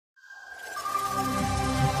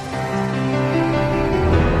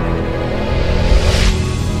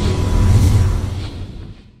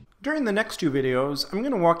During the next two videos, I'm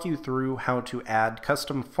going to walk you through how to add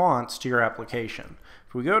custom fonts to your application.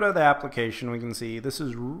 If we go to the application, we can see this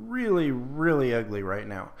is really ugly right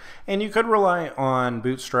now. And you could rely on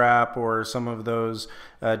Bootstrap or some of those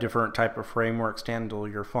different type of frameworks to handle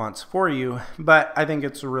your fonts for you, but I think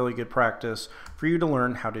it's a really good practice for you to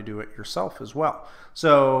learn how to do it yourself as well.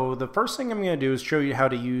 So the first thing I'm going to do is show you how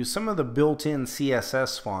to use some of the built-in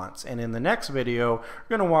CSS fonts, and in the next video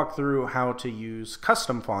we're going to walk through how to use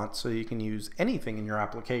custom fonts so you can use anything in your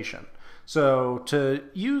application. So to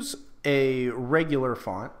use a regular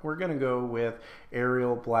font, we're going to go with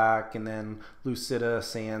Arial Black and then Lucida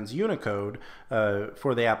Sans Unicode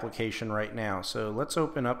for the application right now. So let's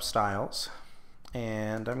open up Styles,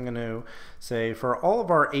 and I'm going to say for all of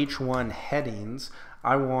our H1 headings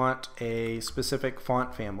I want a specific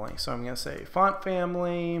font family. So I'm going to say font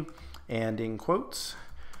family and in quotes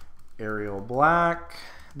Arial Black.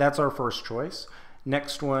 That's our first choice.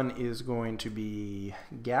 Next one is going to be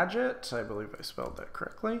Gadget, I believe I spelled that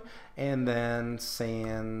correctly, and then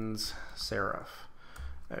Sans Serif.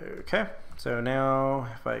 Okay, so now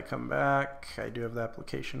if I come back, I do have the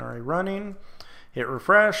application already running, hit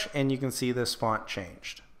refresh, and you can see this font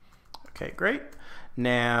changed. Okay, great.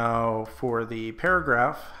 Now for the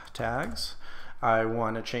paragraph tags, I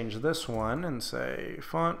want to change this one and say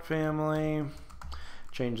font family,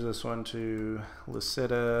 change this one to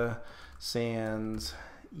Lucida Sans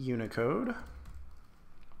Unicode,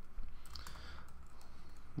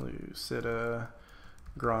 Lucida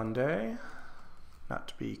Grande, not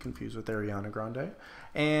to be confused with Ariana Grande,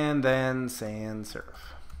 and then Sans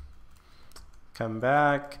Serif. Come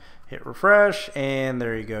back, hit refresh, and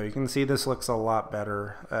there you go. You can see this looks a lot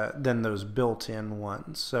better than those built-in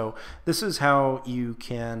ones. So this is how you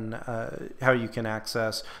can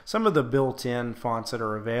access some of the built-in fonts that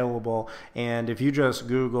are available. And if you just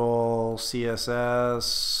Google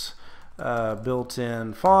CSS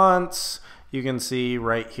built-in fonts, you can see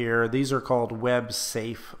right here these are called web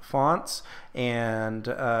safe fonts, and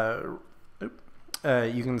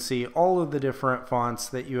you can see all of the different fonts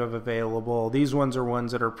that you have available. These ones are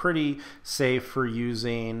ones that are pretty safe for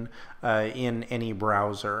using in any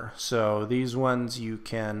browser. So these ones you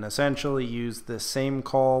can essentially use the same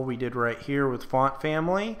call we did right here with font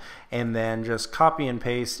family and then just copy and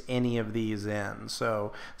paste any of these in.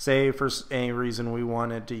 So say for any reason we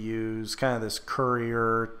wanted to use kind of this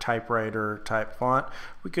Courier typewriter type font,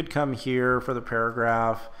 we could come here for the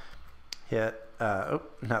paragraph, hit, oh,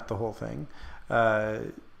 not the whole thing,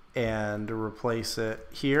 and replace it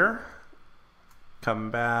here. Come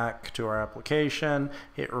back to our application,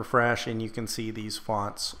 hit refresh, and you can see these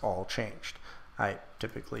fonts all changed. I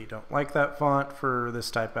typically don't like that font for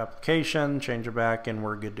this type of application. Change it back and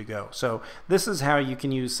we're good to go. So this is how you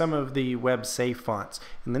can use some of the web safe fonts.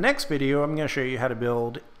 In the next video I'm going to show you how to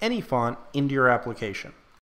build any font into your application.